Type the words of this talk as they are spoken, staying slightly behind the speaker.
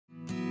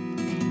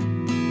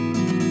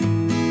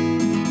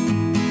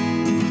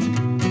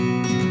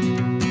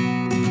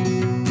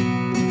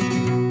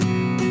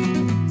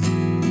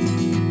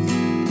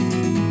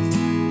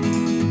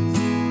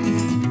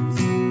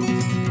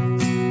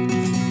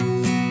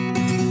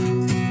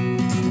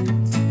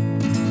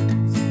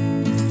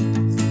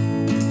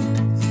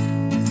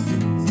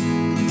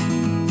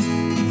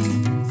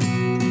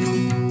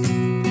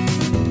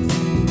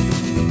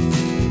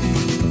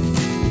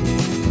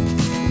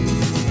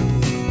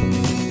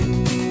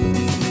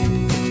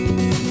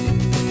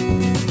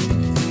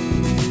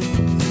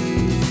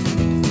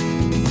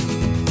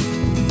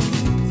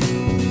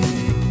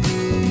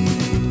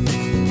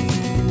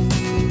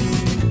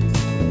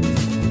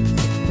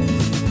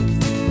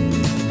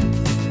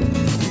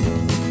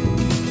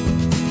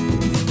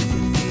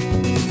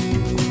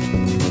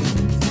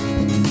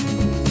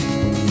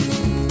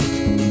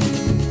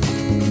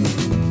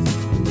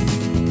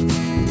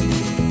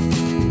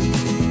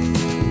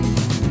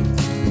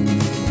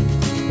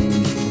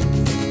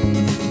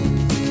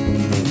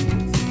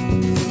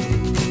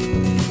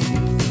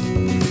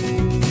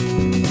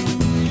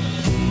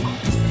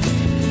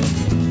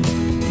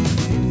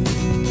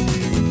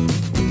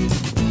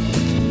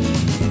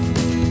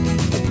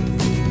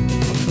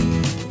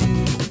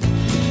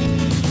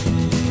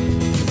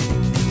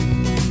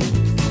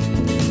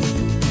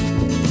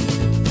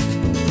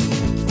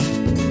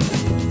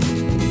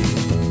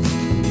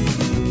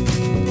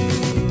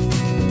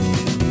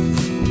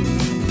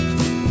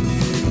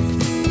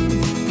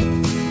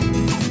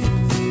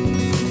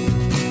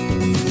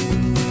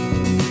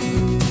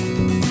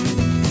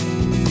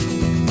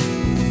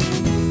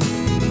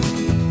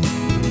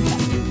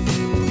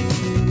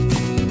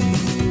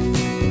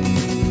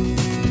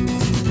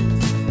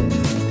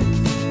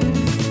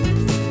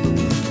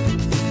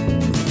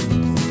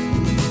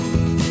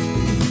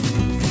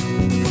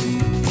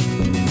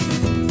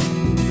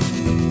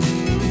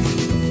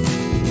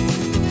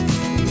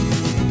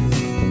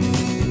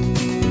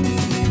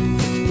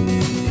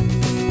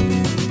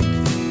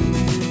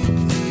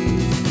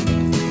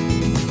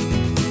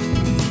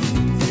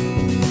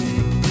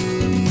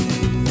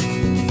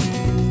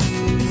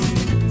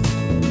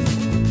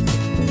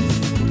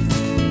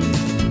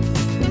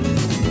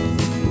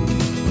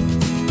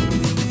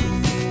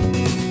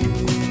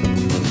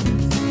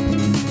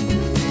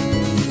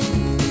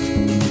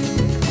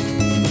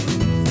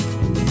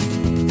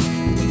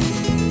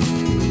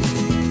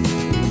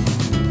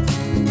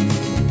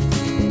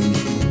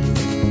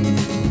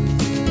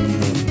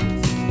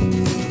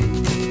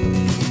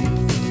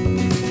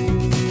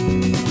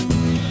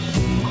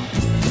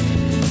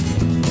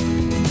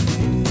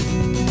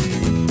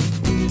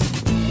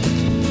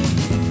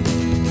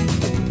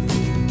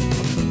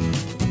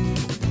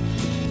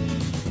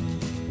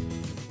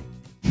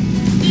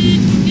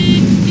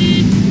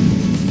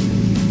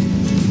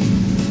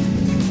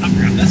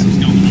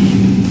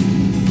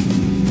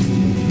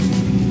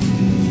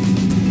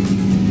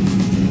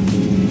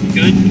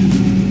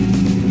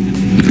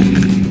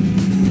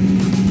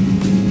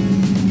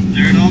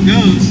it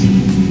goes.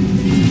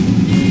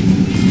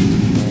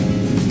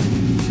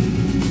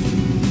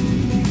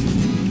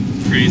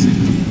 It's crazy.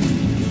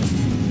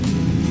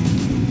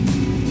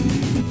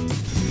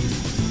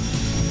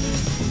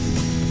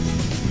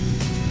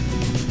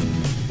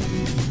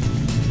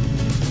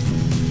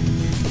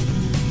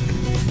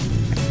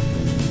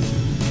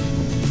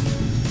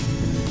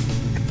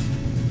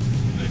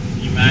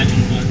 Can you imagine,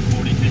 what,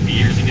 40, 50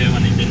 years ago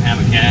when they didn't have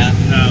a cab?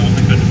 No,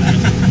 I couldn't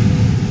imagine.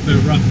 It's been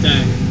a rough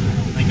day. I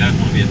don't think I'd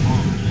want to be a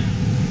farmer then.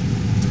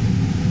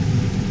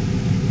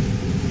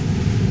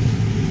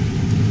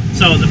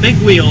 So the big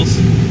wheels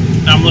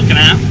that I'm looking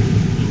at,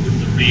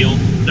 The reel.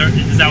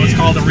 is that what's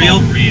called the reel?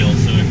 Called the reel.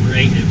 So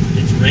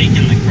it's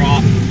raking the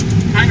crop,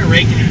 kind of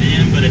raking it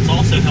in, but it's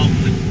also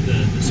helping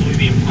the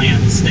soybean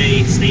plant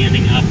stay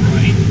standing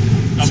upright,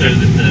 so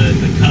that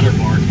the cutter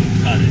bar can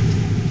cut it.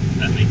 If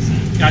that makes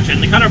sense. Gotcha.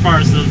 And the cutter bar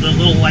is the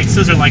little like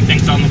scissor-like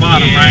things on the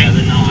bottom, right? Yeah,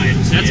 the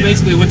knives. That's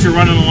basically what you're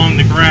running along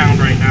the ground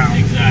right now.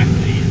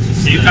 Exactly. It's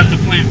just, So you cut the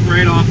plant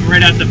right off,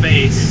 right at the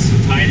base.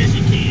 as tight as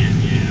you can.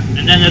 Yeah.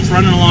 And then it's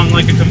running along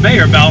like a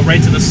conveyor belt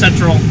right to the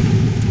central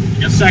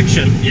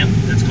section. Yep,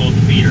 that's called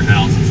the feeder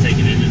house. It's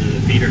taken into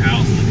the feeder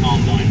house of the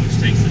combine, which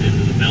takes it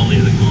into the belly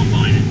of the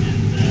combine, and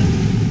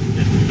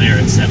then from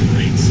there it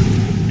separates.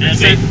 And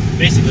it's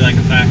basically like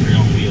a factory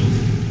on wheels.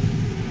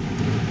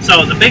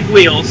 So the big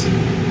wheels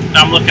that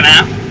I'm looking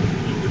at,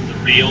 The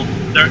reel.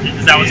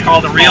 is that what's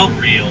called the reel?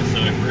 The reel. So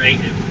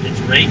it's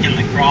raking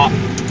the crop,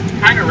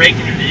 kind of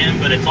raking it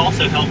in, but it's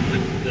also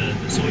helping the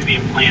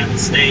soybean plant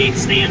stay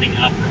standing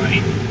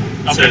upright,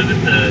 so that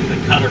the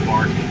cutter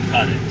bar can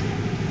cut it.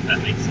 If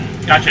that makes sense.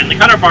 Gotcha. And the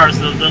cutter bar is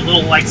the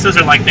little like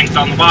scissor-like things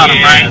on the bottom,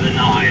 Yeah, right? the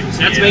knives.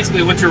 That's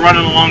basically what you're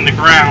running along the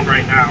ground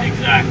right now.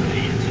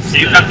 Exactly. It's just, So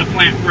you cut the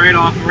plant right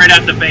off, right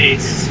at the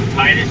base. as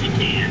tight as you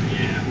can.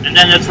 Yeah. And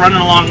then it's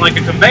running along like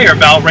a conveyor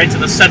belt right to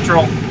the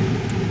central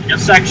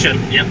section.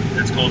 Yep,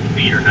 that's called the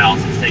feeder house.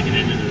 It's taken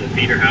into the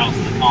feeder house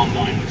of the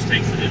combine, which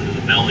takes it into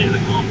the belly of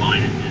the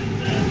combine,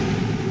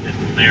 and then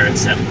from there it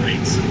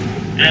separates.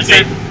 And it's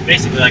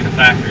basically like a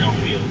factory on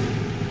wheels.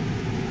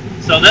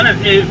 So then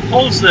it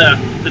pulls the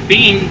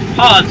bean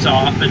pods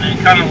off, and it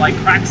kind of like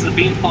cracks the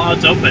bean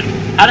pods open.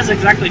 How does it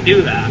exactly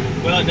do that?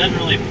 Well, it doesn't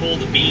really pull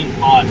the bean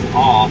pods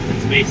off.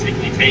 It's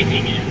basically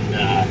taking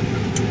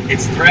and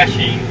it's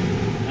threshing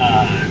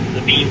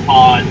the bean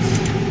pods.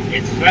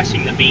 It's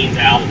threshing the beans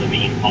out of the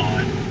bean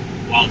pod,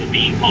 while the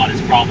bean pod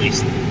is probably,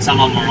 some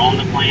of them are on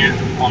the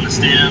plant, on the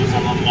stem,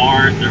 some of them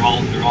aren't. They're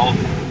all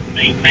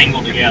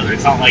mangled together.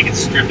 It's not like it's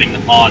stripping the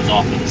pods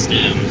off of the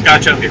stems.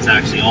 Gotcha. It's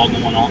actually all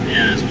going on in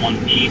as one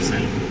piece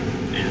and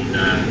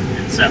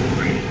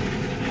separated.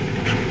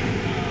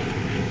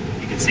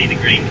 You can see the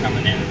grain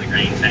coming into the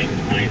grain tank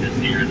behind us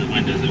here. The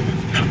windows are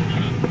covered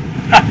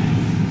up.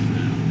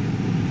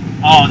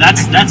 Oh,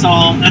 that's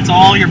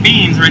all your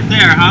beans right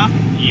there, huh?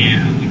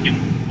 Yeah, we can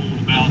hold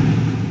about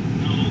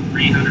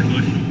 300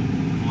 bushel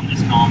on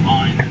this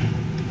combine,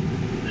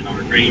 and then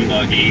our grain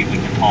buggy we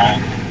can haul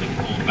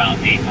about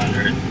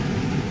 800,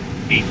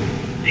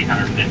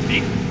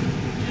 850,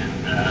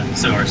 and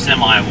so our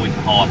semi we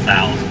can haul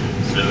 1,000.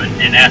 So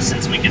in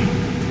essence, we can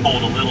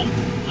hold a little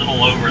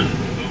over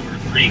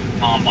 3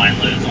 combine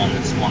loads on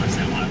a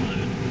semi load.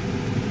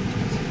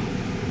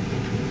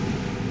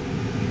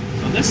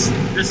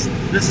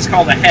 This is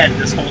called a head.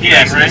 This whole thing,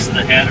 So right? this is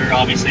the header.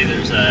 Obviously,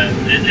 there's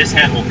this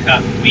head will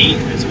cut wheat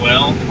as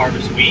well,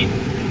 harvest wheat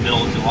in the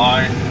middle of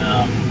July.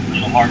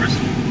 It'll harvest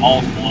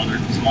multiple other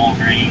small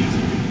grains,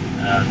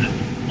 a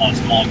lot of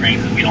small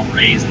grains that we don't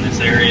raise in this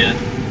area.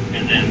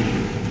 And then,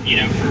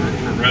 for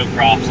row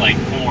crops like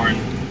corn,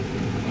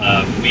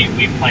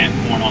 we plant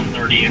corn on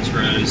 30-inch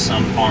rows.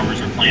 Some farmers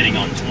are planting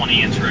on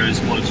 20-inch rows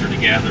closer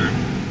together.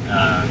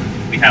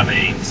 We have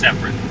a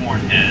separate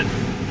corn head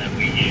that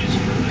we use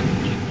for the corn.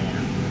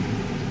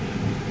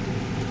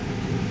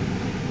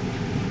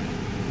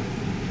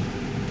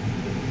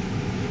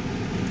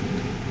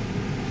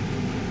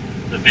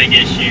 The big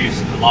issues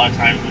a lot of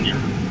times when you're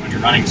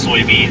running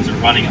soybeans or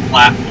running a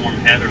platform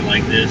header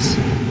like this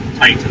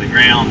tight to the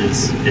ground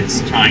is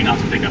trying not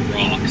to pick up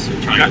rocks or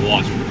trying to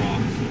watch for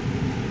rocks.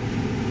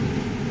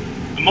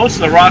 Most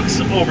of the rocks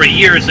over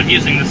years of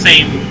using the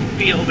same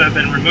field have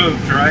been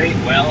removed, right?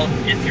 Well,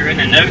 if you're in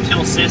a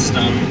no-till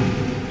system,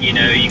 you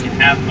can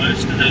have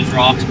most of those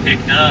rocks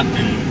picked up,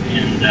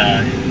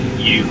 and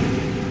you,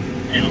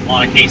 in a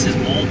lot of cases,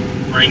 won't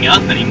bring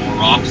up any more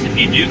rocks if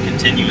you do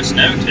continuous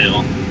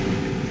no-till.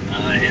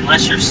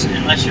 Unless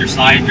you're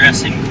side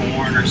dressing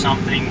corn or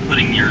something,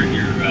 putting your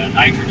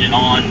nitrogen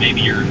on,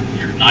 maybe your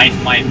knife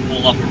might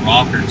pull up a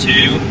rock or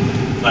two.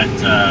 But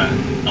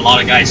a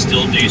lot of guys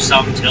still do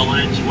some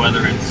tillage,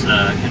 whether it's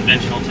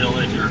conventional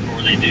tillage or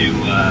they do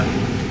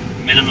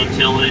minimum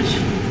tillage.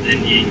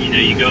 Then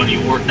you go and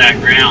you work that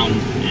ground,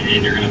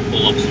 and you're going to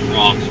pull up some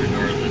rocks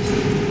regardless.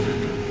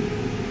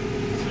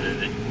 So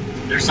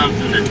there's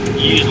something that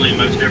usually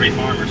most every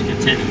farmer is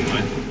contending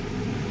with.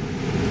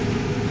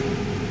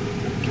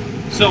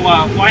 So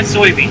why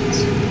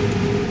soybeans?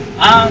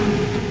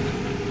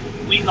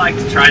 We like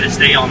to try to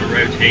stay on a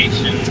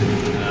rotation.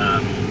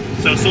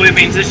 So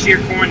soybeans this year,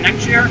 corn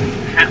next year?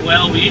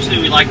 Well, we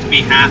like to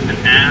be half and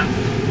half,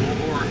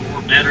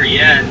 or better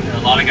yet, a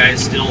lot of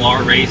guys still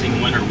are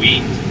raising winter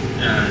wheat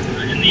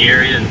in the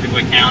area in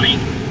Pickwick County.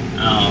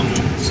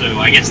 So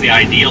I guess the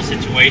ideal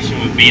situation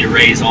would be to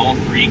raise all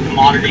 3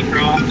 commodity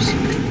crops.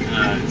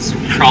 It's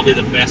probably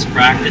the best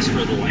practice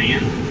for the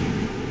land.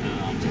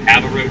 To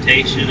have a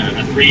rotation,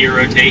 a 3-year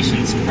rotation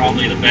is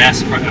probably the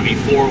best. I mean,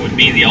 4 would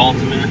be the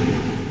ultimate.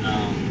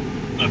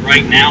 But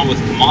right now, with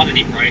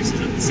commodity prices,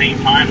 at the same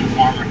time, the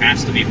farmer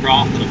has to be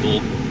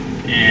profitable.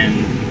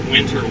 And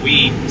winter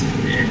wheat,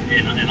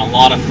 in a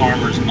lot of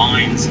farmers'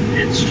 minds,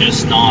 it's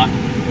just not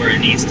where it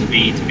needs to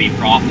be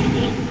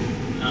profitable.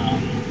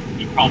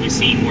 You've probably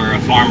seen where a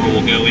farmer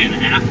will go in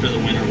after the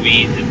winter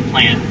wheat and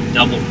plant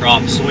double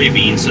crop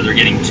soybeans, so they're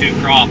getting 2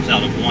 crops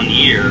out of 1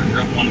 year,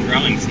 or 1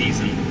 growing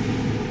season.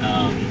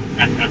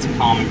 That's a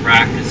common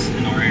practice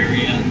in our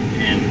area,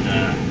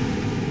 and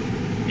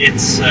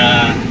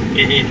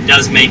it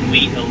does make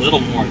wheat a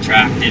little more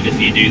attractive if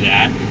you do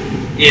that,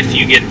 if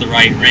you get the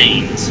right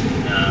rains.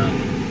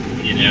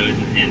 You know,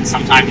 and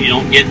sometimes you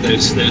don't get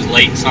those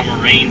late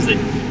summer rains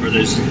or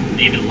those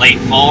even late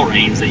fall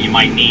rains that you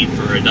might need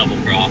for a double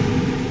crop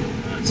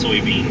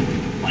soybean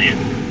plant.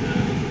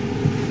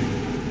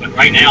 But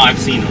right now, I've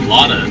seen a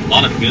lot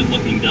of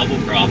good-looking double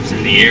crops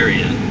in the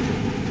area.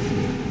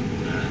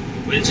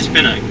 But it's just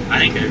been I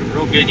think a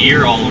real good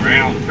year all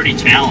around. Pretty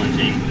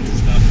challenging with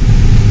stuff.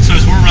 So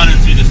as we're running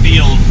through the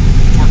field,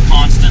 we're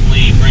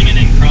constantly bringing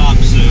in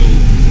crops. So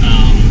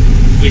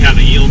we have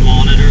a yield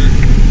monitor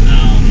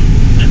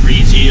that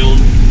reads yield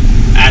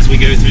as we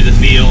go through the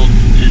field,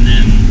 and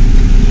then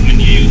when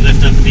you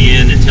lift up at the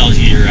end, it tells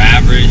you your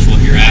average,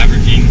 what you're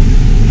averaging.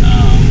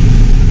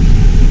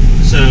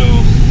 So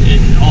it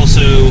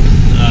also,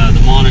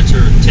 the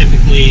monitor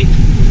typically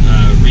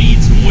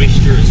reads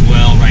moisture as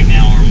well. Right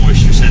now our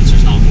moisture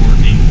sensor's not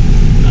working,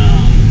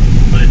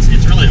 but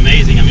it's really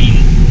amazing. I mean,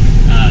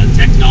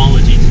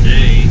 technology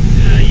today,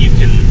 you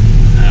can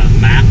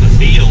map a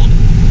field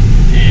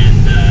and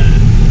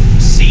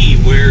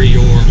see where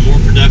your more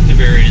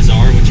productive areas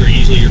are, which are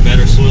usually your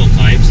better soil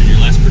types, and your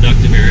less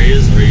productive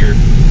areas are your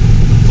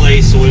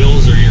clay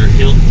soils or your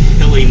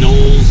hilly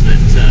knolls that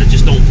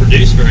just don't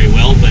produce very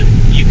well. But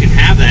you can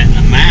have that in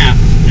a map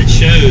that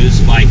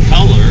shows by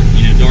color,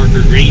 you know,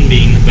 darker green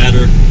being the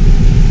better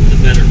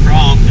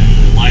crop and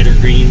the lighter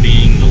green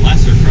being the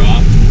lesser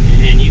crop,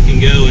 and you can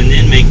go and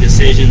then make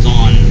decisions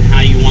on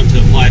how you want to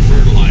apply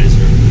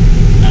fertilizer,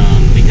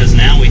 because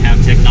now we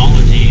have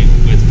technology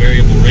with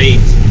variable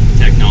rate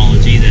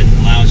technology that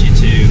allows you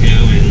to go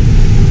and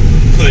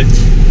put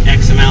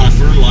X amount of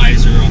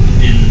fertilizer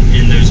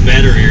in those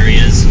better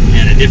areas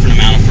and a different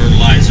amount of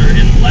fertilizer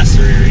in the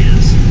lesser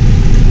areas.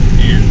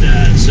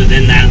 And so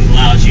then that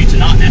allows you to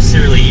not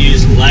necessarily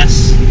use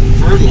less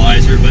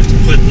fertilizer, but to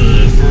put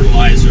the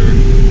fertilizer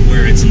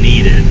where it's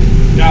needed.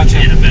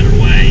 Gotcha. In a better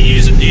way,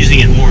 using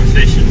it more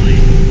efficiently.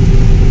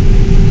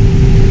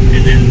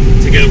 And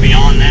then to go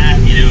beyond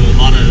that, you know, a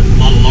lot of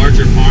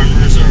larger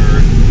farmers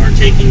are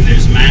taking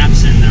those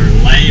maps and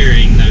they're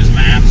layering those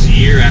maps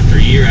year after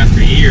year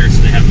after year,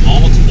 so they have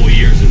multiple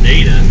years of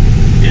data,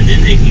 and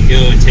then they can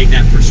go and take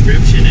that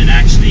prescription and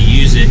actually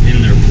use it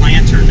in their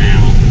planter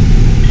now.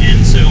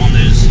 And so on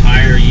those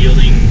higher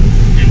yielding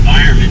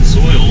environment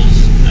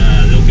soils,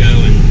 they'll go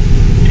and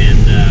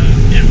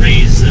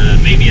raise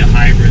maybe a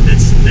hybrid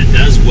that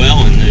does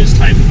well in those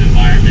type of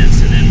environments,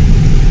 and then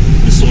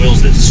the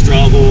soils that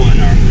struggle and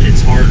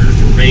it's harder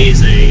to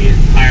raise a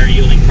higher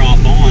yielding crop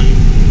on,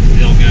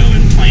 they'll go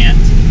and plant,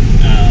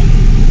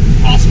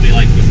 possibly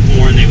like with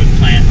corn, they would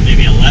plant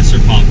maybe a lesser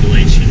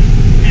population.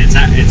 And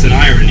it's an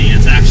irony.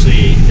 It's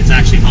actually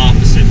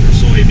opposite for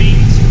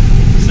soybeans.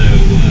 So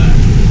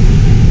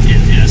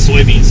in a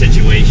soybean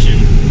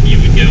situation,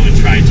 you would go and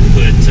try to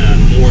put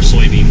more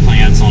soybean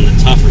plants on the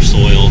tougher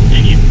soil,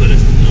 and you'd put a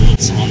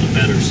little on the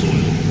better soil.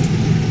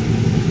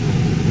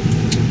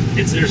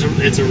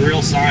 It's a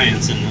real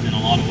science in a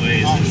lot of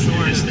ways in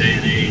this day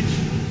and age.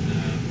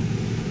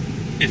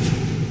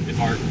 If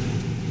our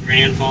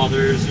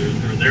grandfathers or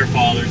their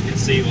fathers could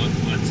see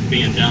what's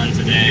being done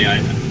today, I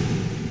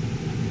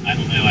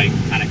don't know. I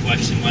kind of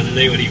question whether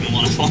they would even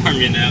want to farm.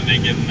 You know, it may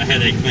give them a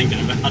headache thinking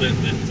about it.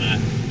 But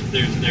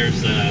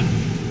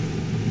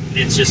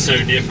it's just so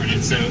different.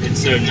 It's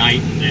so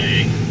night and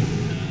day. It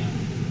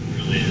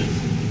really is.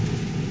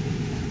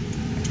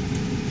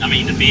 I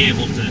mean, to be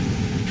able to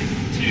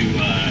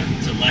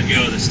let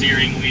go of the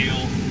steering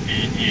wheel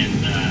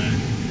and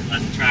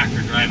let the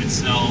tractor drive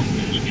itself,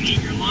 and you can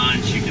eat your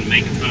lunch, you can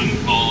make a phone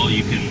call,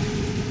 you can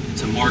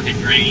to market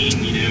grain,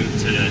 you know,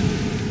 to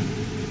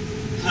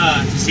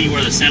see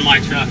where the semi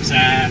truck's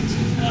at.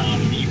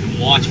 You can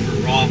watch for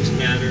rocks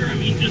better. I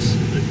mean, just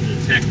the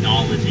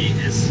technology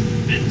has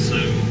been so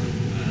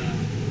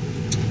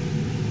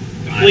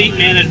complete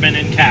management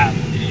in cab.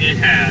 It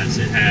has.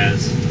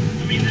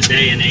 I mean, the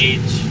day and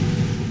age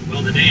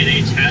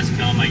has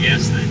come, I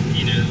guess, that,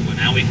 you know,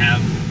 now we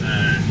have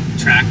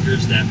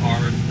tractors that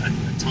are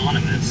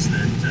autonomous,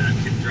 that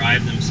can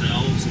drive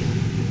themselves.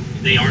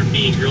 They aren't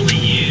being really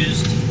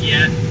used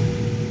yet,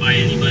 by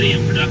anybody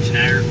in production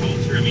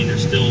agriculture. I mean, they're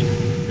still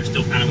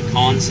kind of a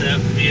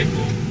concept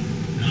vehicle.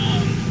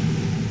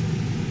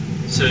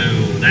 So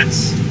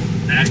that's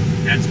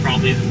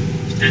probably the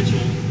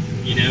potential,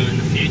 you know, in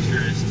the future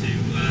is to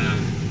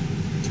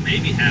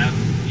maybe have,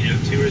 you know,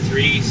 2 or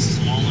 3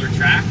 smaller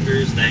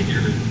tractors that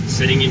you're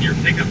sitting in your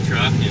pickup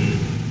truck and,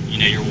 you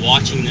know, you're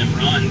watching them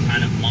run,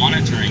 kind of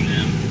monitoring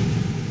them,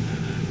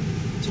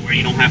 to where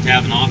you don't have to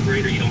have an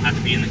operator, you don't have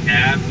to be in the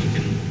cab, you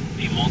can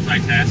be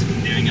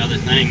multitasking, doing other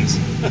things.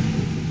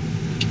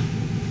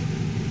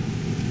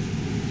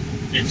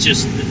 It's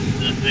just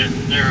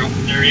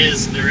there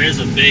is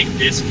a big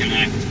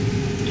disconnect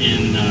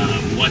in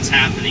what's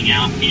happening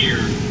out here.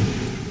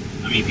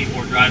 I mean,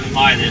 people are driving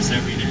by this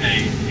every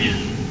day,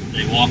 and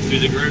they walk through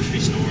the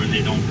grocery store and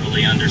they don't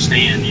really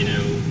understand, you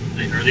know,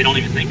 or they don't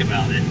even think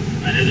about it.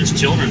 I know there's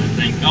children that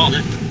think, oh,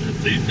 the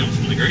food comes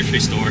from the grocery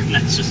store, and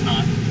that's just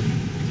not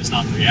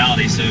the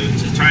reality. So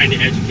just trying to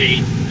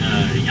educate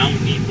young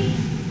people,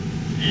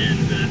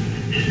 and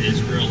it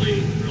is really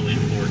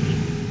important.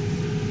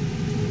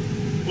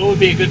 What would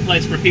be a good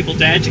place for people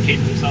to educate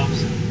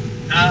themselves?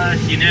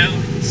 You know,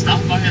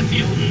 stop by a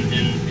field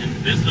and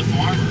visit a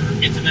farmer.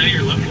 Get to know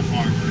your local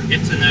farmer.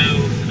 Get to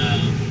know,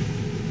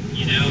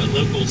 you know, a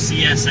local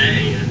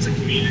CSA. It's a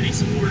community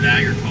supported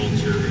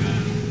agriculture.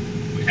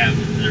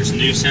 There's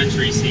New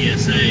Century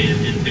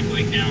CSA in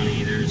Pickaway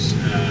County. There's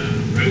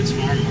Rhodes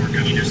Farm Work.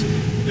 I mean, there's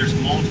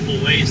multiple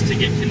ways to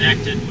get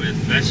connected with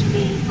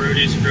vegetable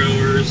produce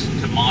growers,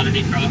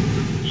 commodity crop,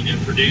 you know,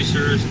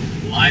 producers,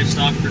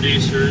 livestock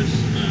producers,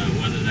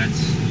 whether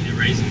that's, you know,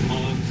 raising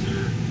hogs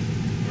or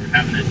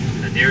having a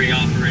dairy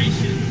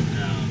operation.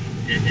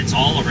 It's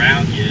all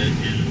around you,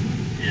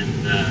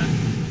 and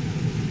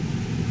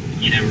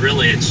you know,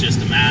 really it's just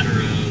a matter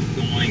of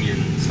going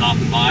and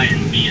stopping by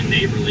and being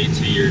neighborly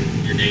to your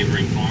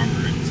neighboring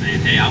farmer and saying,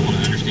 hey, I want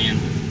to understand,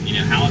 you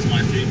know, how is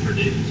my food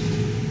produced?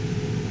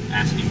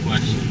 Asking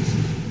questions.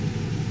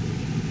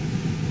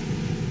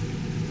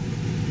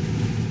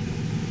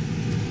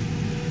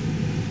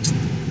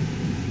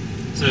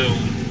 So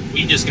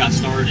we just got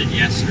started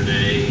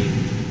yesterday.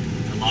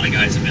 A lot of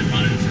guys have been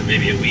running for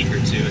maybe a week or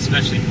 2,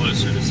 especially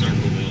closer to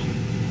Circleville.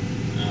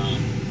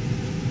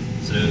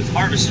 So the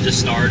harvest is just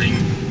starting.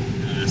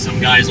 Some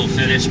guys will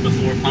finish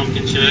before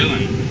Pumpkin Show,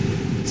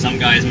 and some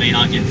guys may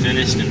not get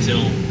finished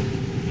until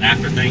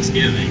after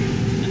Thanksgiving.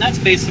 And that's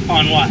based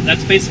upon what?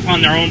 That's based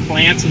upon their own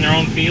plants and their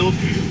own field?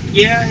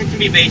 Yeah, it can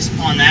be based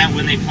upon that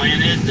when they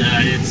planted.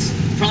 It's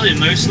probably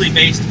mostly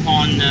based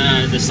upon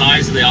the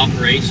size of the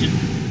operation.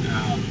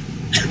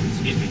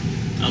 Excuse me.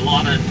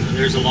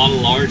 There's a lot of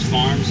large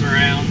farms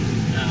around.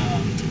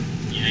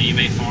 You know, you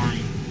may farm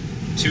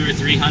 200 or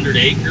 300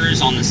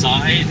 acres on the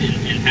side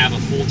and have a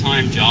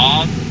full-time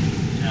job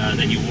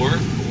that you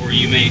work, or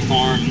you may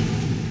farm,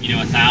 you know,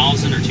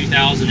 1,000 or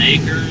 2,000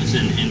 acres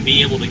and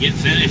be able to get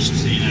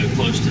finished, you know,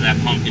 close to that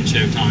Pumpkin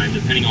Show time,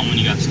 depending on when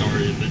you got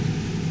started.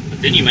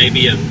 But then you may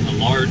be a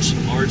large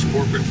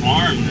corporate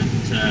farm that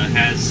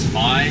has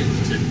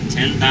 5 to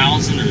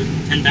 10,000 or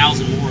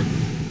 10,000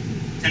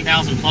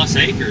 plus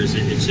acres.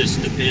 It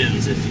just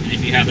depends.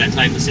 If you have that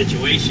type of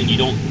situation, you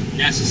don't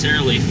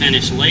necessarily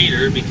finish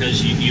later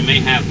because you may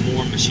have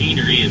more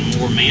machinery and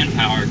more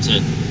manpower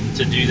to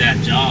do that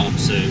job.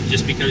 So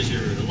just because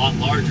you're a lot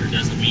larger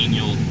doesn't mean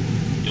you'll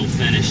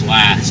finish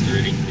last or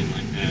anything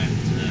like that.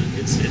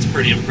 It's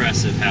pretty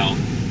impressive how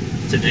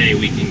today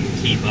we can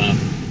keep up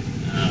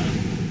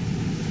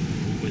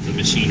with the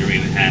machinery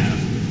we have,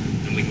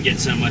 and we can get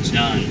so much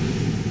done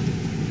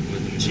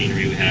with the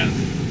machinery we have.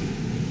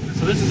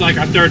 So this is like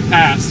our 3rd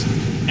pass,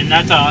 and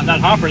that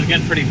hopper is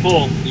getting pretty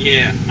full.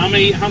 Yeah. How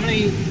many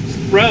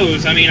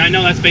rows? I mean, I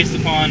know that's based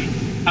upon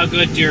how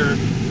good your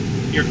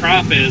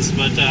crop is,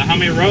 but how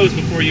many rows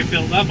before you're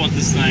filled up with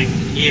this thing?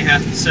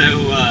 Yeah,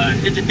 so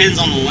it depends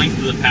on the length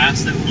of the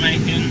pass that we're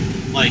making.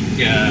 Like,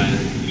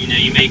 you know,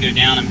 you may go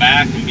down and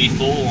back and be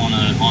full on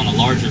a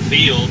larger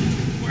field,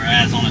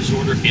 whereas on a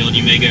shorter field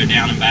you may go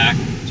down and back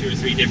 2 or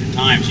 3 different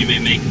times. You may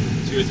make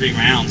 2 or 3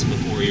 rounds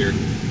before you're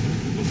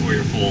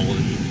full.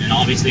 And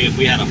obviously, if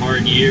we had a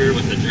hard year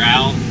with a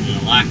drought and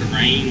a lack of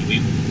rain,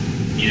 you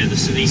know,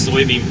 these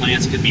soybean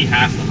plants could be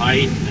half the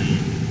height, and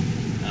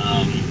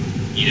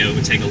you know, it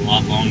would take a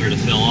lot longer to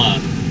fill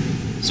up.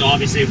 So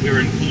obviously, if we were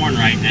in corn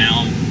right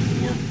now,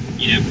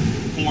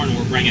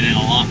 we're bringing in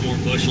a lot more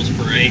bushels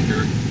per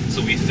acre,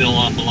 so we fill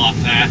up a lot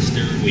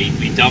faster. We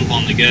dump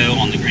on the go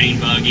on the grain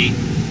buggy,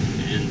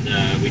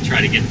 and we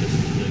try to get the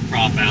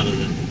crop out of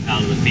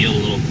the field a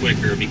little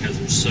quicker because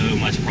there's so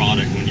much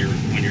product when you're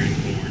in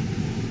corn.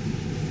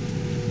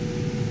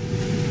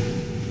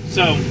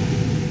 So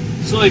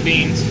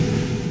soybeans,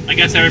 I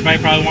guess everybody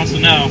probably wants to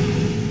know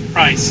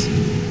price.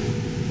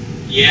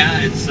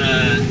 Yeah, it's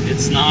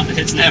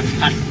never.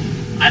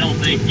 I don't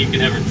think you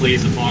can ever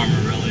please a farmer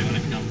really when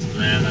it comes to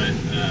that.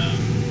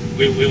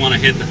 We want to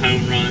hit the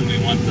home run. We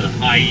want the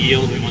high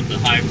yield. We want the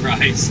high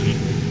price, and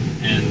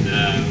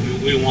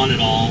we want it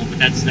all. But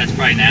that's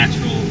probably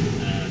natural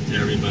to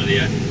everybody.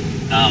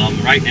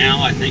 Right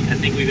now, I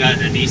think we got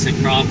a decent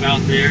crop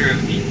out there.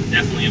 I mean,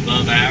 definitely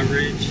above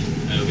average.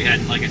 We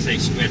had, like I say,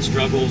 we had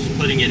struggles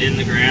putting it in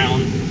the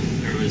ground.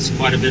 There was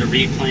quite a bit of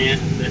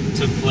replant that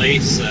took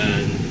place,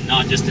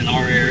 not just in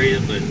our area,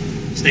 but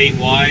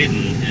statewide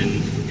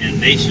and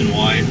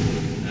nationwide.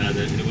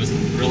 That it was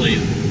really,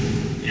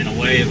 in a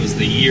way, it was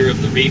the year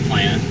of the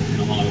replant in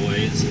a lot of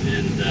ways,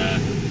 and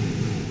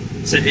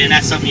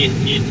that's something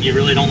you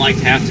really don't like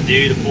to have to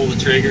do, to pull the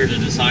trigger to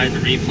decide to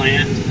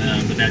replant,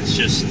 but that's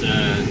just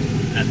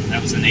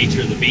that was the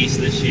nature of the beast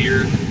this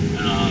year.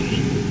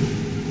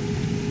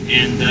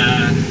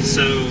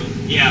 So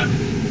yeah,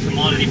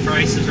 commodity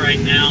prices right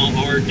now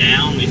are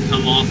down. We've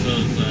come off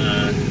of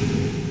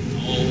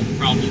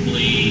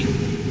probably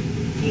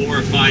 4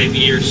 or 5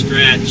 year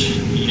stretch,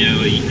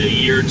 a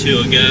year or two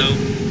ago,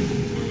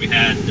 where we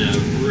had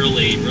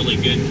really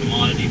good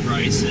commodity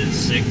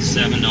prices,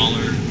 $6-7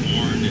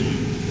 corn and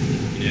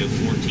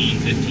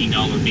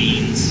 $14-15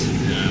 beans.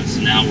 So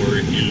now we're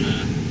in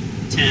the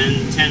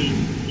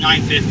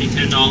 $9.50,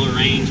 $10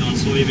 range on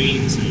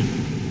soybeans and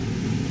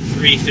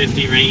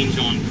 $3.50 range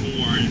on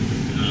corn.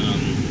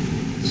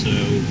 So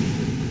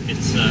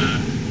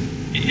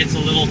it's a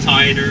little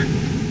tighter.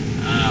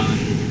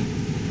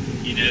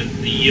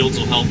 The yields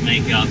will help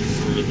make up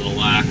for the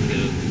lack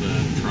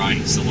of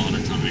price a lot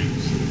of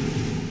times.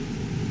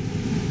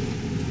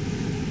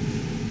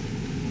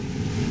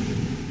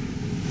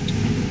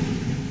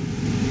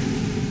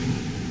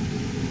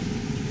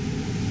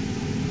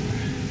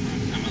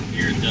 Come up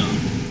here and dump.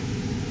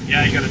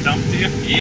 Yeah, you got a dump, do you? Yeah.